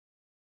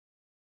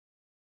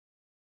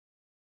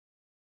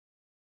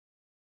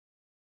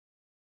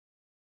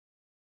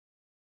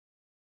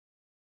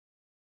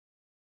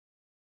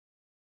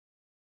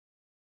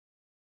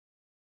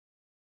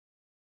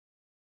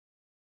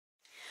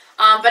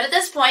But at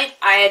this point,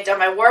 I had done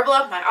my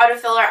Warbler, my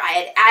autofiller, I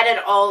had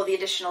added all of the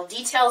additional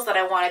details that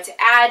I wanted to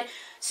add,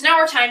 so now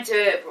we're time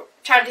to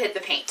hit the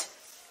paint.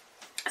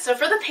 So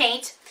for the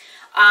paint,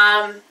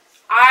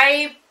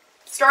 I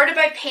started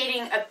by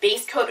painting a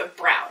base coat of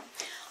brown.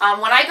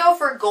 When I go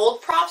for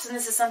gold props, and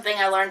this is something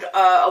I learned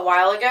a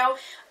while ago,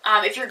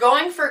 if you're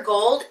going for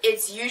gold,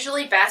 it's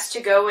usually best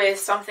to go with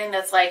something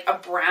that's like a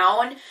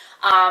brown.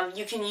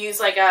 You can use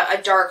like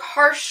a dark,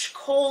 harsh,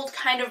 cold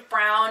kind of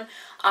brown,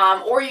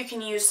 or you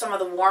can use some of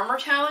the warmer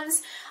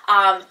tones.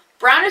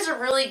 Brown is a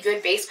really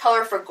good base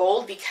color for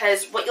gold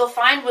because what you'll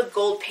find with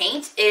gold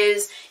paint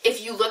is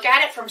if you look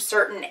at it from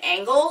certain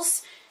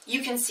angles,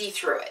 you can see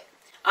through it.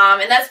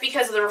 And that's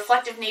because of the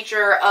reflective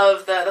nature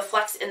of the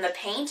flecks in the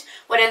paint.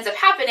 What ends up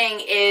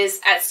happening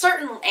is at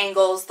certain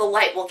angles, the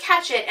light will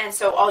catch it, and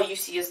so all you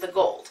see is the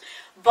gold.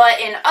 But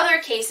in other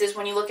cases,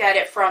 when you look at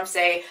it from,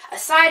 say, a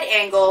side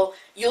angle,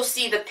 you'll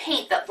see the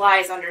paint that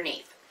lies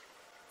underneath.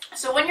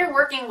 So when you're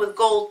working with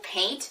gold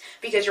paint,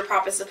 because your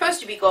prop is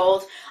supposed to be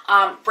gold,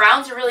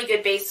 brown's a really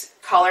good base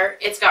color.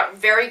 It's got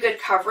very good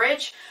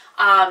coverage.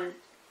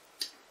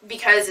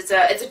 Because it's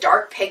a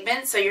dark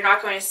pigment, so you're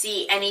not going to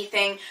see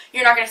anything.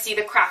 You're not going to see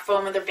the craft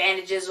foam or the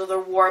bandages or the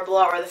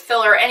Warbler or the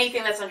filler,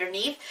 anything that's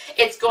underneath.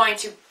 It's going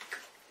to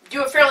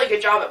do a fairly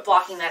good job at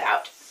blocking that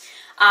out.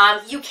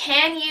 You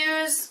can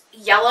use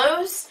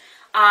yellows.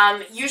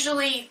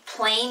 Usually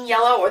plain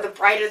yellow, or the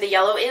brighter the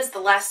yellow is, the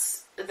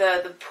less,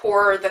 the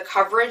poorer the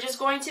coverage is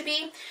going to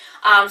be.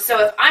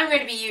 So if I'm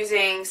going to be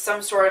using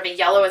some sort of a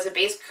yellow as a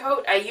base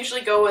coat, I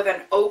usually go with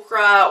an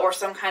ochre or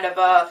some kind of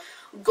a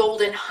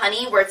golden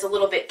honey where it's a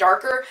little bit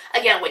darker.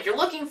 Again, what you're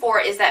looking for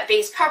is that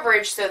base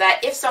coverage so that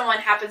if someone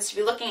happens to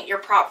be looking at your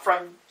prop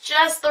from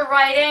just the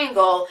right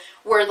angle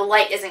where the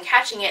light isn't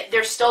catching it,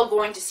 they're still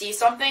going to see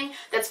something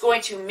that's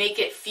going to make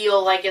it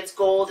feel like it's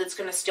gold. It's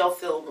going to still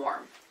feel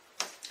warm.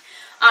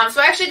 So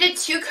I actually did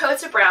 2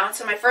 coats of brown.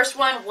 So my first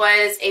one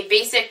was a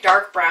basic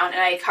dark brown,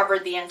 and I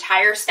covered the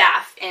entire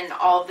staff in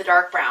all of the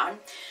dark brown.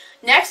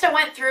 Next, I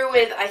went through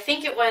with, I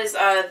think it was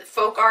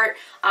Folk Art.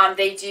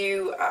 They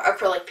do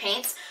acrylic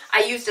paints.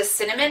 I used a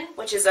cinnamon,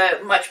 which is a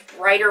much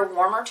brighter,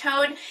 warmer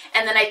tone,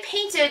 and then I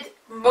painted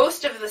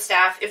most of the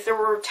staff. If there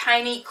were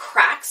tiny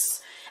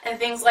cracks and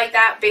things like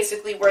that,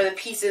 basically where the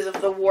pieces of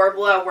the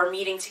Warbler were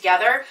meeting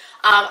together,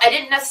 I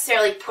didn't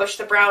necessarily push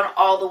the brown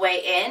all the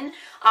way in.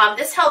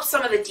 This helps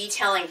some of the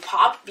detailing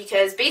pop,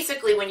 because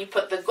basically when you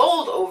put the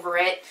gold over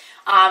it,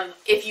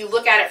 if you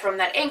look at it from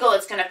that angle,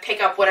 it's going to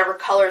pick up whatever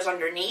colors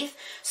underneath.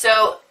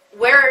 So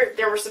where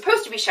there were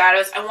supposed to be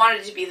shadows, I wanted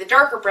it to be the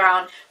darker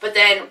brown, but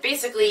then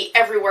basically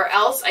everywhere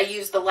else I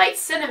used the light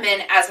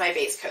cinnamon as my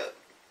base coat.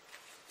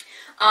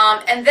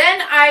 And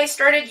then I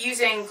started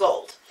using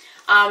gold.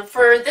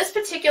 For this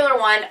particular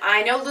one,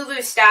 I know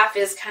Lulu's staff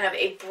is kind of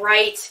a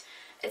bright,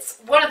 it's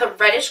one of the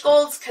reddish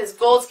golds, because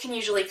golds can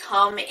usually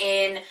come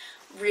in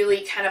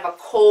really kind of a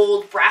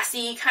cold,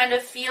 brassy kind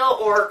of feel,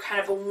 or kind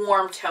of a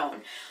warm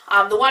tone.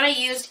 The one I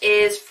used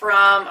is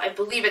from, I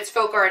believe it's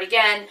Folk Art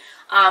again,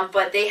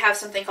 but they have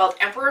something called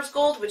Emperor's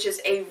Gold, which is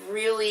a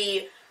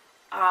really,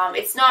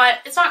 it's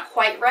not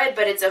quite red,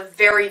 but it's a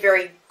very,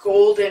 very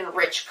golden,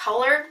 rich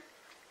color.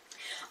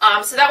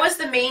 So that was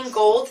the main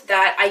gold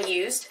that I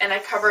used, and I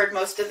covered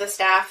most of the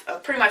staff,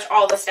 pretty much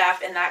all the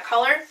staff in that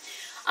color.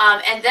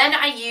 And then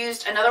I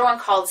used another one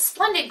called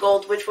Splendid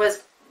Gold, which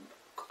was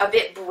a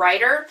bit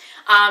brighter.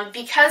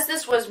 Because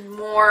this was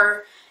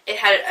more, it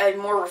had a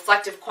more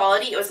reflective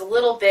quality, it was a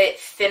little bit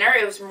thinner.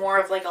 It was more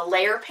of like a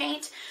layer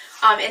paint.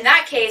 In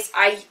that case,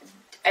 I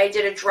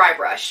did a dry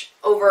brush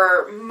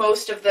over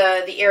most of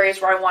the areas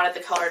where I wanted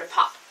the color to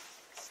pop.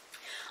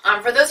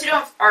 For those who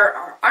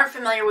aren't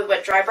familiar with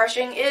what dry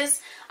brushing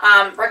is,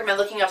 recommend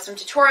looking up some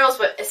tutorials,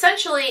 but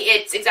essentially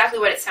it's exactly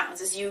what it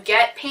sounds, is you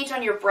get paint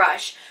on your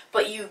brush,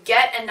 but you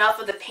get enough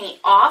of the paint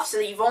off so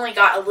that you've only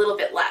got a little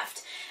bit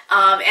left.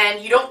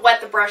 And you don't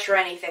wet the brush or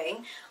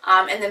anything.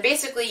 And then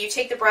basically you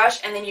take the brush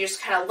and then you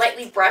just kind of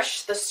lightly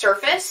brush the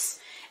surface,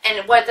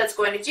 and what that's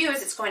going to do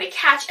is it's going to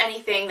catch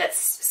anything that's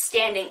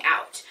standing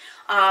out.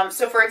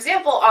 So for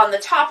example, on the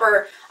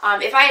topper,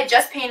 if I had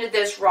just painted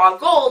this raw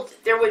gold,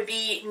 there would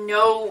be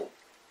no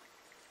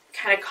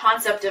kind of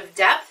concept of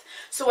depth.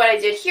 So what I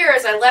did here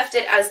is I left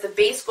it as the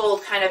base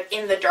gold kind of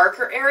in the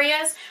darker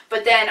areas,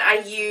 but then I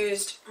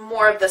used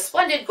more of the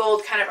Splendid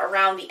Gold kind of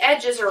around the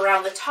edges or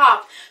around the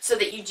top so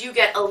that you do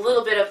get a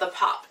little bit of the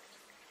pop.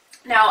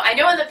 Now, I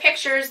know in the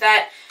pictures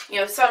that,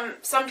 you know,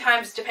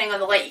 sometimes depending on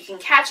the light you can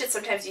catch it,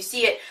 sometimes you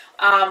see it,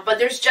 but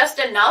there's just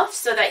enough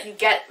so that you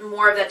get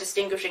more of that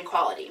distinguishing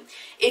quality.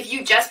 If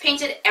you just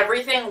painted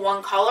everything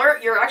one color,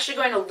 you're actually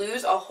going to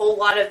lose a whole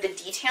lot of the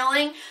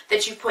detailing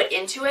that you put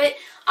into it,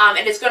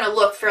 and it's going to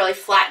look fairly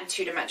flat and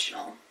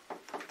two-dimensional.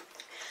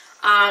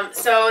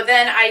 So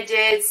then I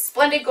did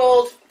Splendid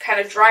Gold, kind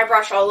of dry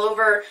brush all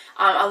over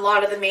a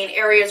lot of the main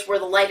areas where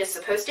the light is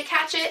supposed to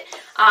catch it.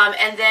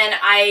 And then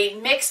I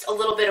mixed a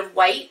little bit of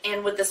white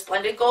in with the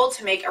Splendid Gold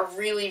to make a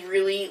really,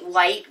 really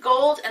light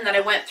gold. And then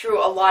I went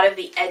through a lot of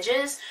the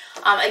edges.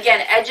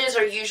 Again, edges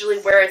are usually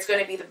where it's going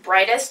to be the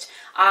brightest,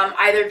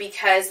 either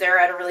because they're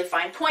at a really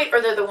fine point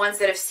or they're the ones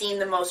that have seen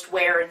the most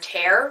wear and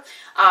tear,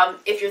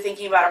 if you're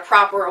thinking about a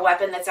prop or a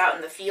weapon that's out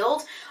in the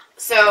field.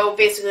 So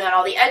basically on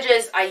all the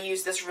edges, I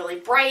use this really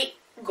bright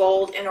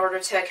gold in order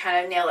to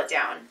kind of nail it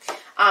down.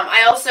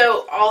 I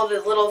also, all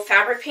the little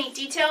fabric paint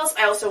details,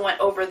 I also went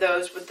over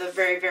those with the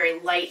very, very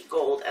light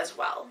gold as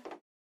well.